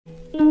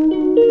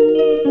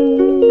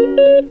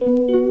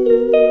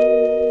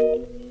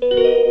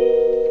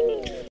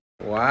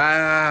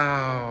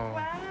Wow.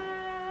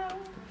 Wow.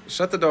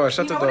 Shut the door.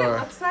 Shut the door. What it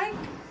looks like?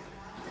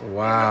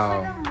 Wow.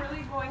 It looks like I'm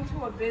really going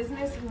to a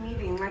business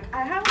meeting. Like,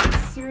 I have a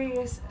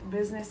serious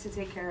business to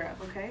take care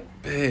of, okay?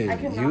 Babe, I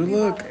cannot you be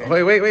look...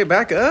 bothered. Wait.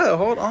 Back up.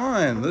 Hold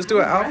on. Let's do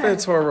an outfit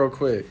tour real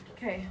quick.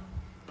 Okay.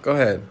 Go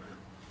ahead.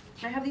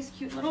 I have these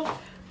cute little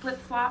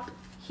flip-flop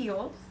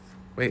heels.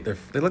 Wait,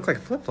 they look like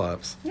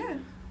flip-flops. Yeah.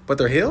 But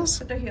they're heels?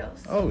 But they're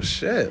heels. Oh,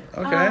 shit.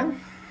 Okay.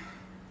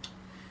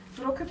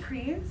 Little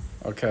capris.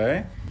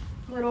 Okay.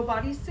 Little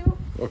bodysuit.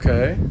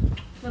 Okay.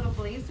 Little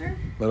blazer.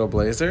 Little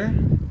blazer.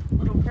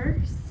 Little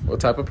purse. What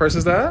type of purse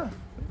is that?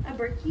 A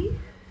Berkey.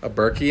 A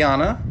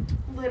Berkeyana.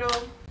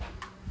 Little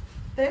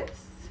this.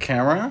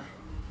 Camera.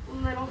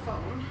 Little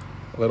phone.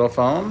 Little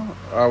phone.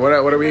 What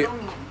are we? Little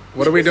me.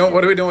 What are we doing?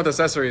 What are we doing with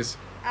accessories?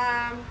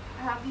 I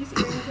have these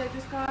earrings I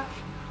just got.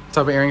 What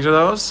type of earrings are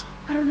those?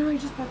 I don't know. I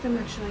just bought them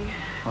actually.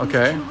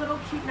 Okay. These two little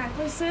cute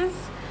necklaces.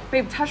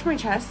 Babe, touch my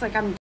chest. Like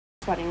I'm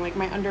sweating. Like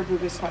my under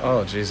boob is sweating.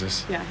 Oh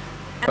Jesus. Yeah.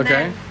 And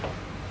Okay.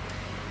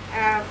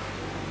 Then,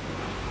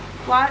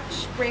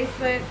 watch,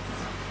 bracelets.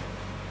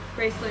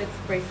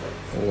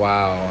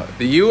 Wow.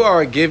 You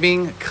are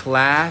giving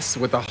class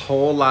with a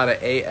whole lot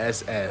of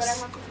ASS. But I have to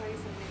tell you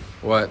something.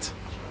 What?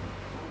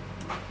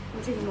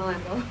 I'm taking the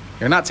Lambo.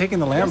 You're not taking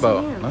the Yes,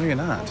 Lambo. I am. No, you're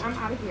not. I'm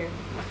out of here.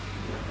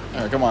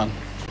 All right, come on.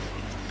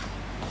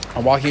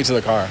 I'm walking you to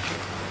the car.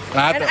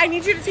 And I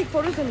need you to take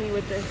photos of me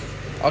with this.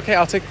 Okay,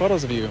 I'll take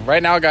photos of you.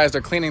 Right now, guys,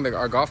 they're cleaning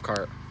our golf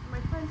cart. My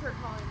friends are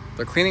calling me.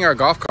 They're cleaning our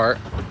golf cart.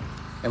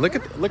 And look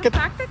The at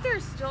fact that they're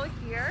still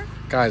here.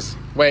 guys.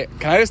 Wait,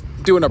 can I just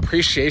do an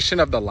appreciation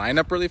of the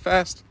lineup really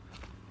fast?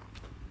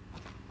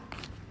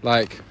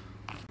 Like,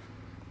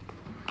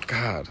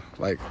 God,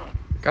 like,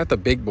 got the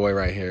big boy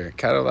right here,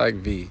 Cadillac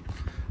V,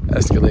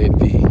 Escalade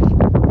V.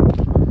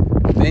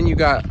 Then you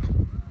got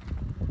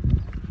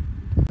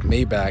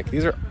Maybach.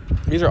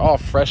 These are all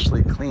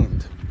freshly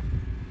cleaned.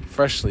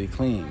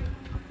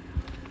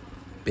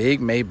 Big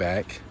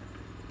Maybach.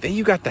 Then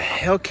you got the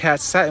Hellcat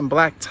satin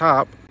black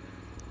top,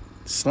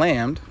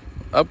 slammed.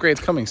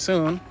 Upgrades coming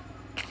soon.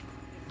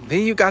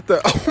 Then you got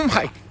the, oh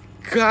my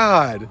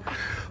God.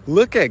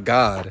 Look at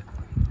God.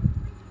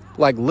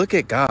 Like, look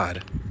at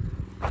God.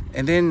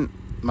 And then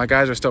my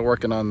guys are still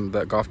working on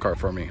the golf cart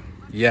for me.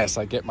 Yes,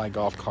 I get my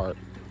golf cart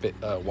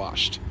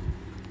washed.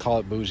 Call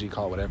it bougie,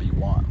 call it whatever you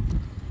want.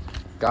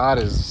 God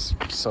is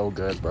so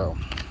good, bro.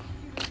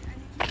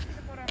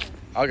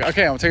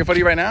 Okay, I'm taking a photo of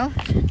you right now.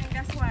 And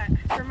guess what?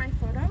 For my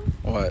photo,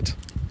 What?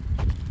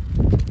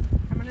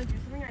 I'm gonna do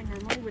something I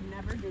normally would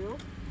never do.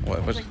 What?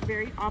 It's like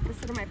very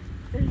opposite of my.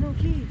 There's no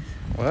keys.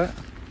 What?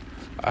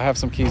 I have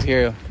some keys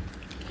here.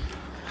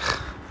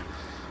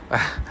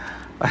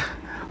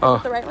 Oh.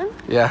 The right one?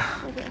 Yeah.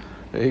 Okay.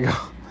 There you go.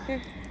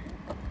 Here.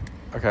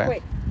 Okay.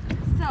 Wait.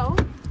 So.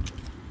 I'm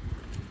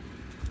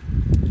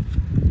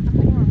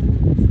putting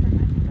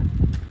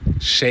on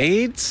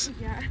Shades?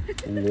 yeah.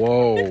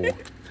 Whoa.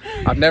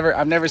 I've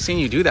never seen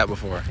you do that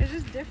before. It's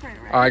just different,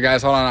 right? All right,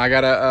 guys, hold on. I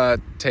gotta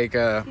take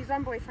a. He's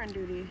on boyfriend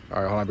duty.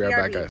 All right, hold on. I'll be right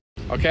back, BRB. guys.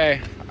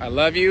 Okay, I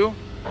love you.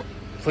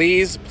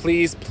 Please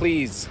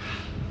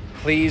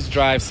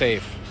drive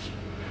safe.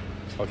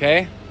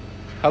 Okay?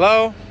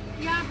 Hello?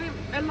 Yeah, but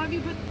I love you,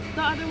 but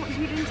the other ones,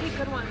 you didn't take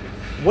good ones.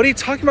 What are you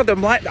talking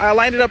about? I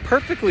lined it up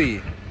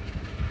perfectly.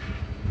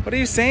 What are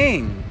you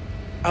saying?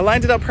 I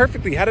lined it up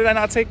perfectly. How did I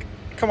not take?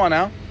 Come on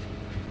now.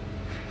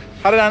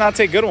 How did I not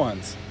take good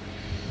ones?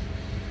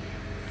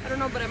 I don't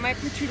know, but I might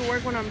put you to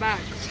work when I'm back.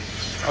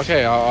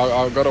 Okay,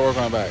 I'll go to work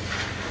when I'm back.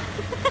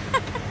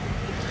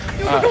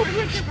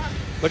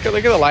 Look at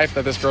the life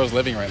that this girl's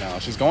living right now.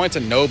 She's going to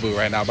Nobu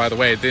right now. By the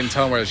way, I didn't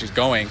tell her where she's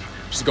going.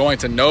 She's going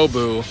to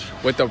Nobu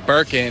with a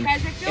Birkin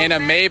in a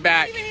Maybach.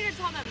 I don't even need to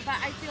tell them, but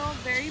I feel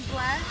very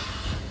blessed,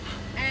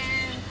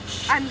 and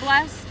I'm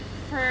blessed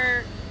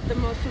for the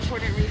most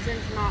important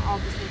reasons, not all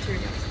just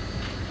materials.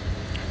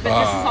 But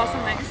this is also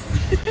nice.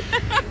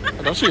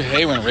 Don't you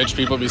hate when rich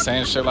people be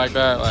saying shit like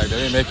that? Like,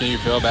 they be making you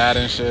feel bad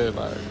and shit.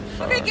 Like,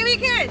 Okay, give me a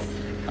kiss.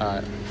 All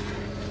right.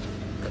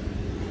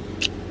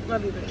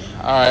 Love you, baby.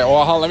 All right.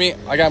 Well,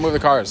 I gotta move the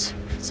cars.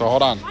 So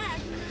hold on. Bye.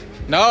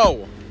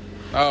 No.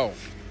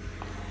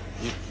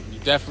 You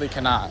definitely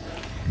cannot.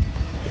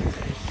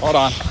 Hold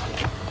on.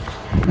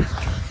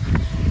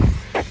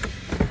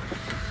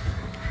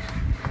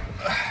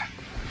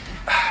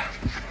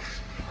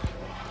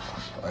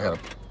 I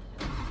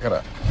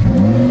gotta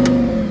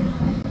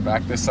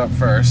back this up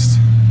first.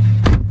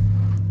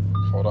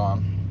 Hold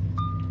on.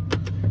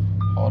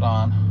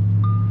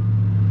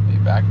 Let me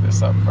back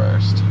this up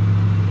first.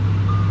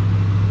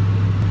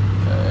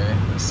 Okay,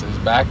 this is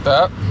backed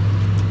up.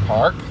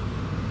 Park.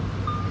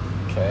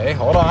 Okay,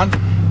 hold on.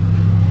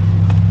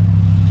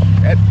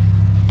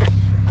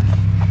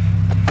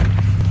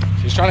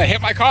 She's trying to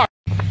hit my car.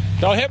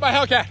 Don't hit my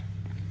Hellcat.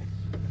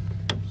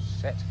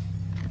 Shit.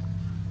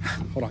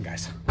 Hold on,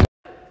 guys.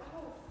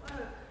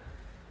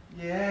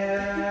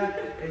 Yeah,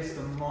 it's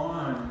the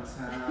morning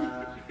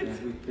time,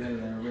 and we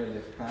feeling really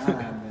fine,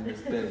 and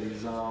this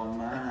baby's all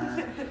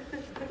mine.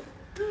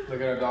 Look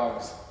at our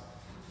dogs.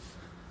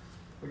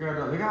 Look at our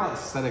dogs. Look how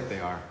aesthetic they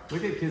are.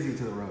 Look at Kizzy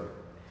to the road.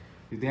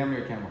 He's damn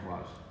near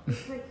camouflage.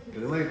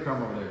 There's a lady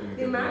crumb over there doing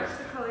They match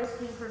the color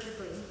scheme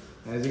perfectly.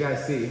 As you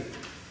guys see,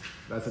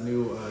 that's a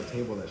new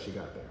table that she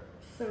got there.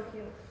 So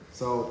cute.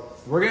 So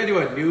we're gonna do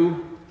a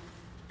new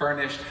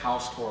furnished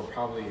house tour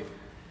probably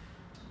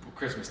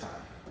Christmas time.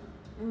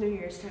 New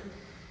Year's time.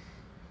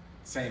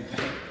 Same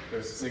thing.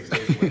 There's 6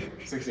 days away,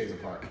 6 days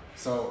apart.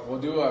 So we'll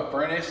do a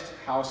furnished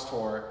house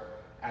tour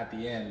at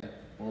the end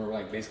when we're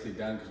like basically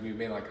done because we've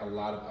made like a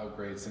lot of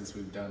upgrades since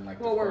we've done like.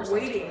 Well, we're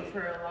waiting for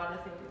a lot of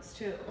things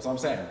too. That's what I'm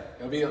saying.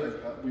 It'll be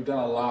we've done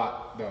a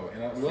lot though,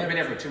 and we've only been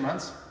here for 2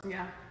 months.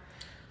 Yeah.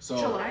 So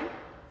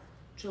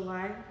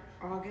July,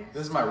 August.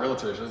 This is my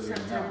realtor. She doesn't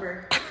even know.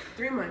 September.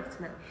 3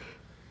 months now.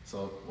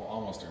 So well,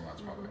 almost 3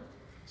 months probably.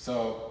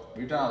 So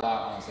we've done a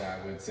lot, honestly.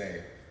 I would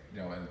say, in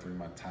a 3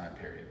 month time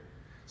period.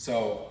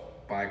 So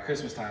by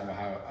Christmas time, we'll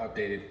have an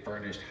updated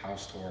furnished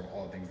house tour of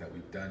all the things that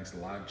we've done because a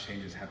lot of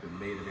changes have been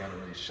made that we haven't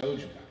really showed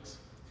you guys.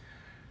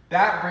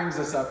 That brings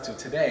us up to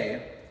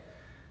today.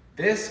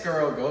 This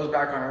girl goes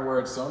back on her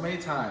word so many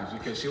times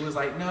because she was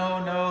like,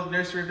 no,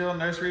 nursery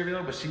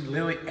reveal, but she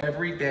literally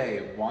every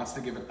day wants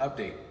to give an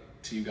update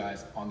to you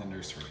guys on the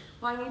nursery.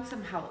 Well, I need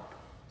some help,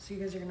 so you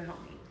guys are gonna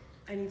help me.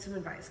 I need some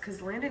advice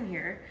because Landon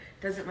here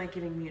doesn't like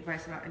giving me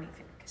advice about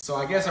anything. So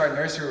I guess our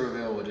nursery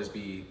reveal will just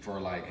be for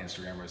like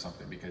Instagram or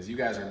something because you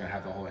guys are gonna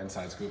have the whole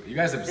inside scoop. You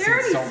guys have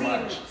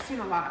seen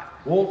a lot.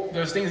 Well,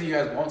 there's things that you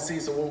guys won't see,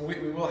 so we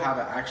will have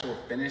an actual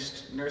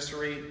finished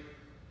nursery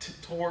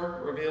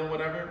tour reveal,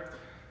 whatever.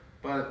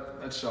 But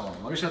let's show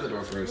them. Let me shut the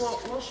door first.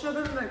 Well, we'll show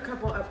them the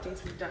couple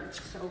updates we've done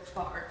so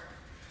far.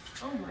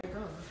 Oh my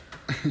god.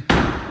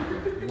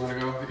 You wanna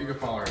go? You can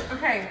follow her.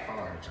 Okay.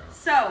 Follow her, Joe.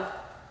 So.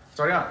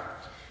 Start on.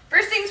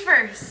 First things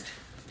first.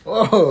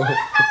 Whoa. Look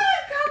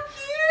how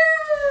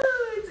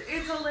cute!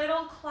 It's a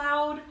little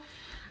cloud,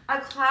 a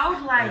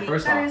cloud light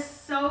that is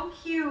so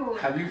cute.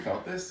 Have you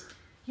felt this?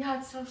 Yeah,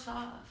 it's so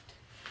soft.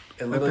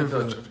 It literally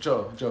feels.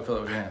 Joe, feel it with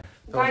your hand.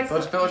 Feel it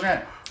with your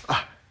hand.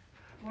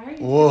 Why are you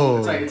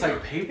Whoa. It's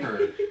like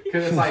paper.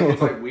 Because it's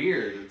like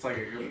weird. It's like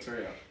a good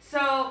material.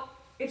 So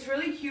it's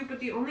really cute, but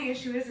the only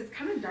issue is it's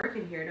kind of dark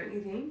in here, don't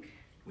you think?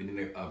 We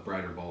need a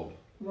brighter bulb.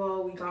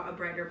 Well, we got a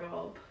brighter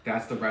bulb.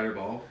 That's the brighter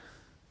bulb?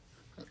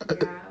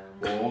 Yeah.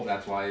 Well,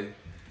 that's why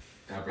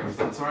that brings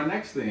us to our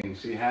next thing.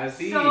 She has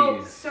these.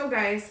 So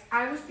guys,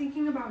 I was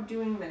thinking about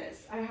doing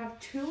this. I have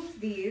 2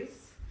 of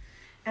these,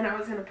 and I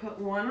was gonna put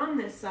one on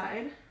this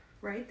side,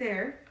 right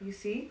there, you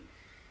see?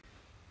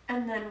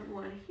 And then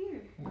one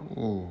here.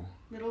 Ooh.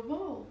 Little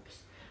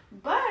bulbs.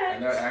 But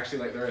and they're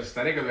actually they're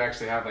aesthetic or they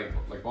actually have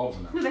like bulbs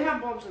in them? No, they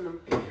have bulbs in them.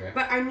 Okay.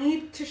 But I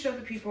need to show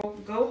the people.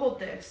 Go hold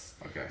this.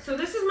 Okay. So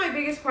this is my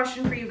biggest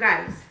question for you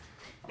guys.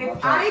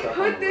 If I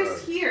put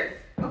this here,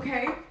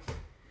 okay?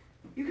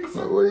 You can see.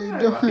 What are you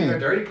doing? They're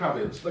dirty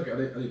probably. Look at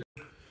it.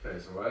 Okay,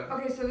 so what?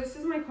 Okay, so this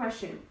is my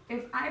question.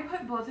 If I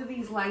put both of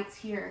these lights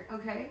here,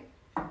 okay?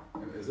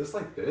 Is this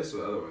like this or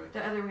the other way?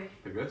 The other way.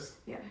 Like this?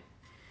 Yeah.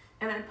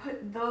 And I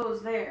put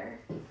those there.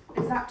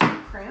 Is that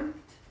too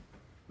cramped?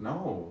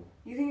 No.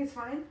 You think it's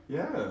fine?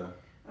 Yeah.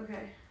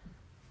 Okay.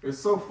 It's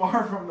so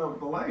far from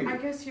the light. I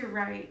guess you're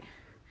right.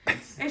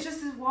 It's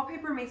just this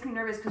wallpaper makes me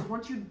nervous because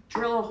once you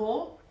drill a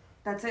hole,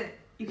 that's it.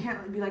 You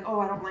can't be like, oh,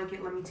 I don't like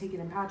it. Let me take it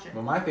and patch it.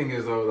 Well, my thing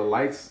is though, the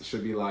lights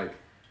should be like,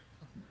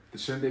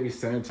 shouldn't they be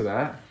centered to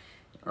that?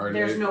 Or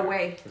There's no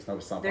way.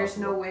 There's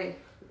no way.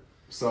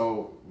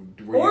 So,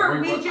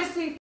 we just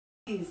say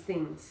these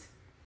things.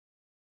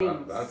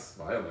 That's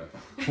violent.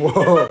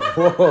 Whoa.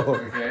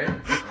 Okay.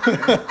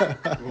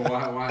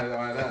 Well,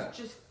 why that?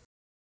 Just.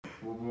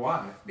 Well,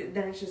 why?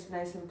 Then it's just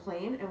nice and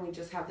plain, and we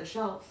just have the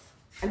shelves,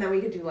 and then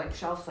we could do like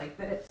shelves like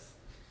this,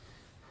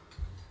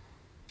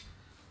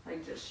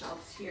 like just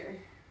shelves here,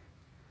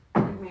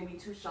 like maybe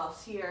 2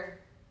 shelves here.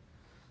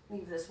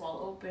 Leave this wall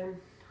open.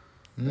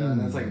 Yeah,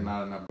 that's like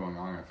not enough going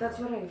on. That's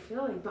what I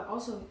feel like, but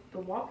also the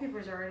wallpaper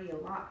is already a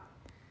lot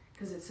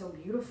because it's so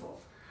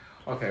beautiful.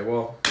 Okay,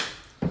 well,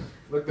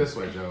 look this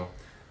way, Joe.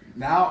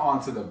 Now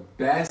on to the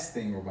best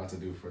thing we're about to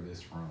do for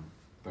this room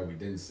that we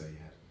didn't say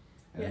yet.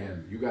 And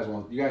again,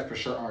 you guys for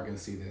sure aren't gonna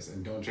see this,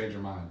 and don't change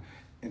your mind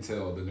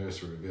until the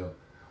nursery reveal.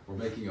 We're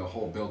making a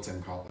whole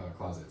built-in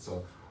closet.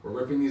 So we're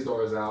ripping these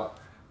doors out.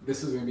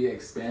 This is gonna be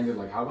expanded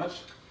like how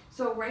much?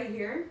 So right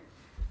here,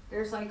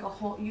 there's like a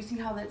whole, you see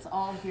how that's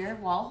all here?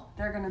 Well,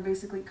 they're gonna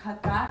basically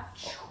cut that.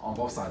 On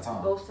both sides,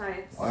 huh? Both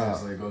sides. Wow.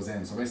 So it goes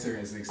in. So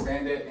basically it's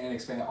expand it and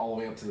expand it all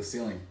the way up to the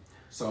ceiling.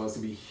 So it's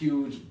gonna be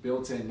huge,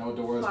 built-in, no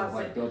doors, with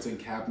like built-in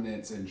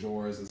cabinets and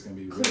drawers. It's gonna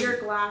be clear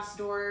glass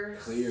doors.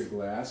 Clear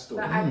glass doors.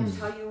 But I will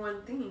tell you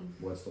one thing.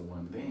 What's the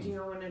one thing? Do you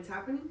know when it's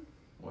happening?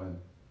 When?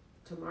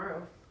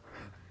 Tomorrow.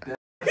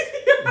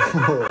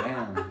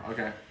 Damn.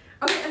 Okay.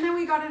 Okay, and then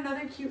we got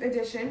another cute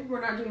addition.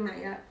 We're not doing that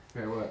yet.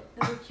 Okay, what?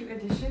 Another cute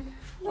addition.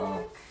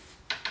 Look.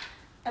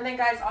 And then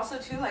guys, also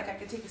too, like I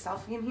could take a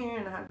selfie in here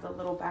and have the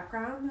little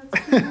background.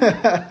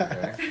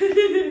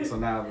 Okay. So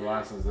now the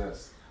last is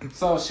this.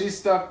 So she's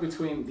stuck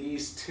between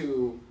these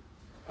two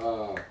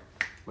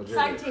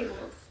Side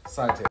tables.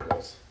 Side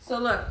tables. So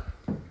look,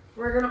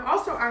 we're gonna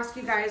also ask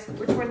you guys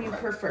which one you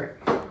prefer.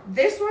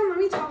 This one, let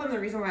me tell them the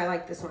reason why I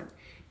like this one.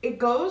 It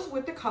goes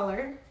with the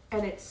color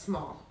and it's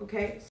small,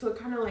 okay? So it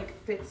kind of like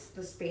fits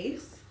the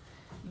space.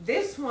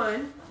 This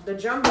one, the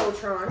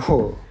Jumbotron.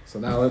 Oh. So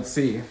now let's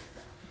see.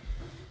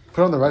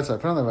 Put it on the right side.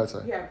 Put it on the right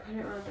side. Yeah, put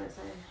it on that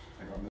side.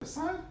 Like on this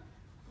side?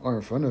 Or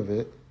in front of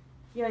it.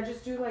 Yeah,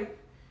 just do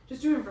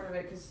in front of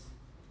it, cause.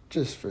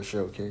 Just for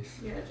showcase.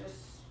 Yeah, just.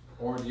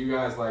 Or do you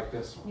guys like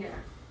this one? Yeah.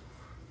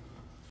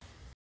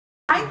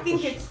 I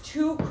think it's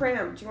too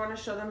cramped. Do you want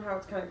to show them how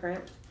it's kind of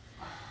cramped?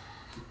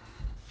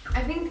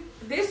 I think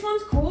this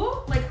one's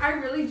cool. Like, I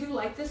really do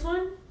like this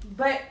one,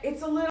 but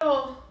it's a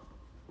little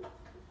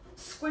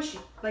squishy,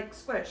 like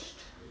squished.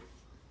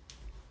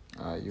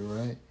 You're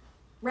right.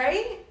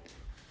 Right?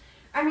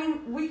 I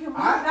mean, we can move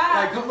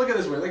that. Like, come look at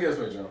this way. Look at this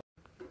way, Joe.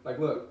 Like,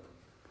 look.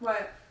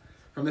 What?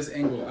 From this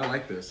angle, I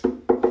like this.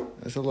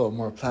 It's a little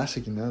more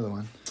plastic than the other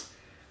one.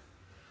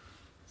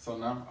 So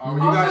now,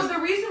 also, the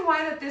reason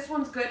why that this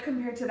one's good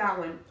compared to that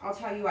one, I'll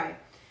tell you why.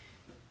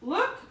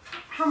 Look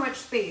how much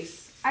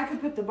space. I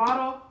could put the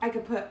bottle. I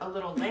could put a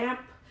little lamp.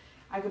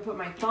 I could put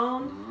my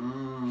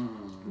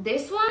phone.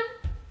 This one,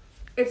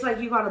 it's like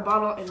you got a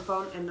bottle and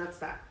phone, and that's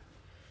that.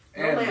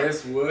 No and lamp.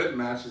 this wood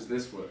matches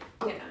this wood.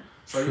 Yeah.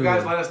 So you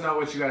guys let us know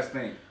what you guys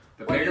think.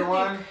 The bigger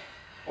one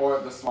or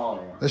the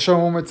smaller one? Let's show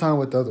them one more time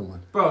with the other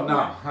one. Bro,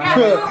 no. Yeah,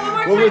 do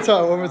it one more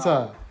time. One more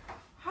time.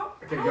 How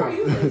Okay, are go.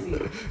 you lazy?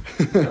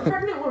 A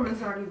pregnant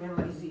woman's not even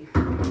lazy.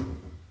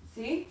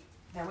 See?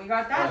 Then we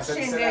got that Sit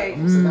shindig.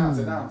 down,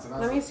 sit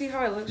down. Let me see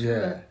how it looks.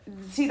 Yeah.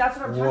 See, that's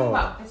what I'm talking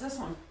about. It's this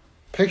one.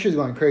 Picture's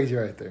going crazy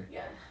right there.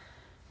 Yeah.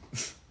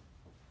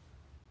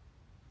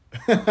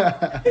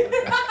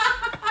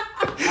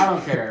 I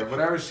don't care.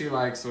 Whatever she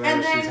likes,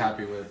 whatever she's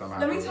happy with, I'm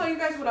happy Let me with. tell you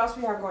guys what else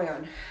we have going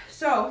on.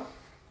 So,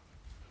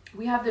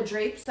 we have the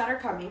drapes that are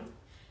coming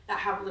that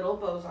have little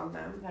bows on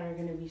them that are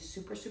going to be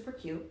super, super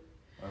cute.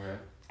 Okay.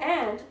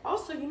 And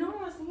also, you know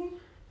what I was thinking?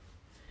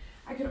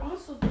 I could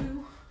also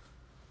do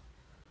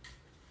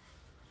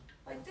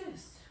like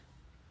this.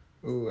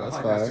 Ooh, that's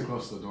I feel like that's too fire.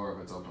 close to the door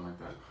if it's open like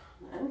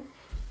that. And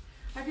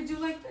I could do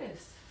like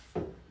this.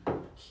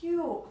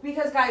 Cute.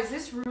 Because guys,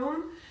 this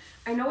room,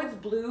 I know it's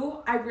blue.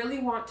 I really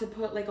want to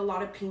put like a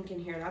lot of pink in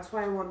here. That's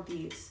why I want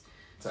these.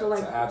 So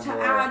like to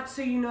add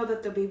so you know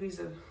that the baby's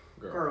a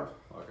girl.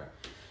 Okay.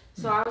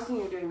 So I was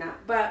thinking of doing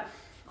that. But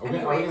Are we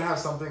gonna have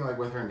something like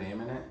with her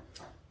name in it?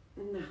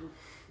 no.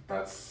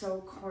 That's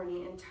so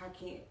corny and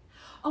tacky.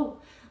 Oh,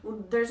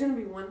 well, there's gonna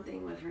be one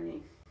thing with her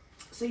name.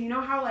 So you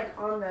know how like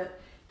on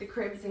the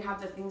cribs they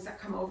have the things that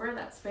come over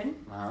that spin?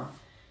 Uh-huh.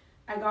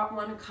 I got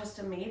one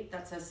custom made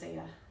that says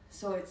Saya.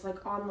 So it's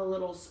like on the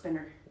little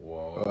spinner.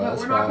 Whoa. Oh, But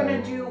that's we're not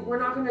fire.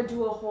 gonna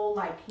do a whole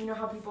like, you know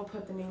how people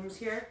put the names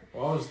here?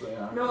 What was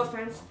the? No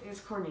offense,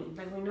 it's corny,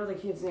 but we know the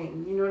kid's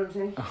name. You know what I'm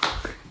saying?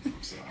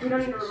 We don't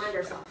need to remind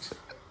ourselves.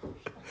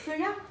 So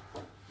yeah.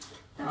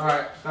 All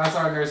right, that's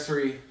our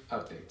nursery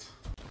update.